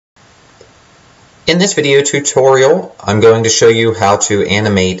In this video tutorial, I'm going to show you how to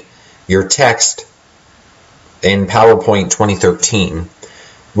animate your text in PowerPoint 2013.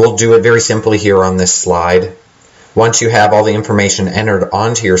 We'll do it very simply here on this slide. Once you have all the information entered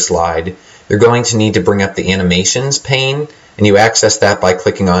onto your slide, you're going to need to bring up the Animations pane, and you access that by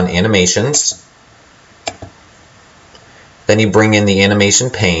clicking on Animations. Then you bring in the Animation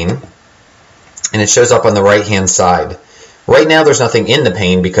pane, and it shows up on the right-hand side. Right now there's nothing in the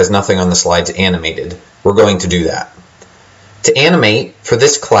pane because nothing on the slide's animated. We're going to do that. To animate, for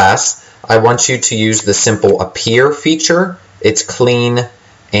this class, I want you to use the simple Appear feature. It's clean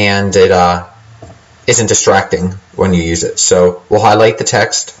and it isn't distracting when you use it. So we'll highlight the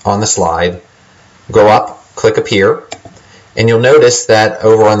text on the slide, go up, click Appear, and you'll notice that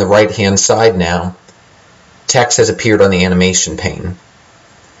over on the right-hand side now, text has appeared on the animation pane.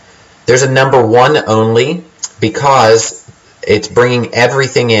 There's a number 1 only because it's bringing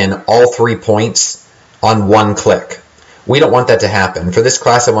everything in, all 3 points, on one click. We don't want that to happen. For this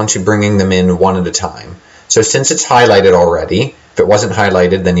class, I want you bringing them in one at a time. So since it's highlighted already, if it wasn't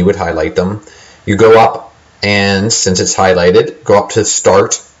highlighted, then you would highlight them. You go up, and since it's highlighted, go up to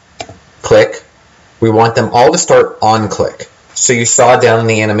Start, click. We want them all to start on click. So you saw down in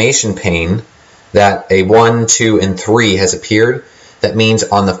the animation pane that a 1, 2, and 3 has appeared. That means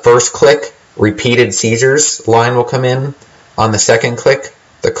on the first click, repeated seizures line will come in. On the second click,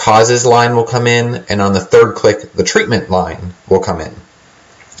 the causes line will come in, and on the third click, the treatment line will come in.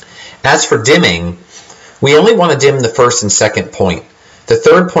 As for dimming, we only want to dim the first and second point. The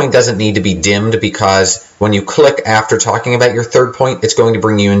third point doesn't need to be dimmed because when you click after talking about your third point, it's going to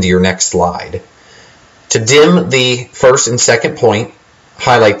bring you into your next slide. To dim the first and second point,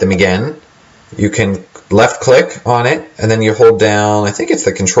 highlight them again. You can left click on it, and then you hold down, I think it's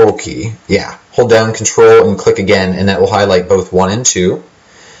the Control key. Yeah, hold down Control and click again, and that will highlight both 1 and 2.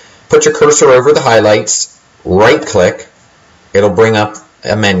 Put your cursor over the highlights, right click, it'll bring up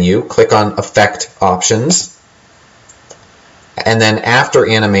a menu. Click on Effect Options, and then after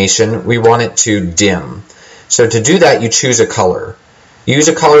animation, we want it to dim. So to do that, you choose a color. Use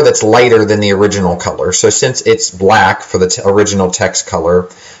a color that's lighter than the original color. So since it's black for the original text color,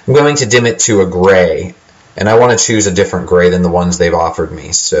 I'm going to dim it to a gray. And I want to choose a different gray than the ones they've offered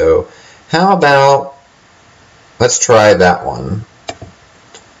me. So how about, let's try that one.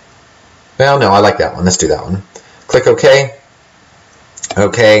 Well, no, I like that one. Let's do that one. Click OK.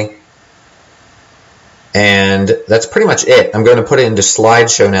 OK. And that's pretty much it. I'm going to put it into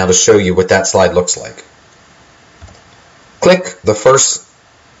slideshow now to show you what that slide looks like. Click, the first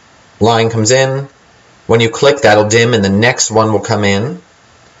line comes in. When you click, that'll dim and the next one will come in.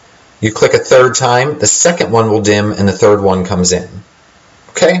 You click a third time, the second one will dim and the third one comes in.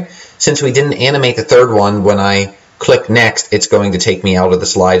 Okay? Since we didn't animate the third one, when I click next, it's going to take me out of the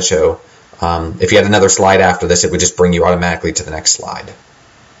slideshow. If you had another slide after this, it would just bring you automatically to the next slide.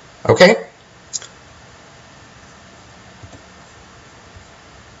 Okay?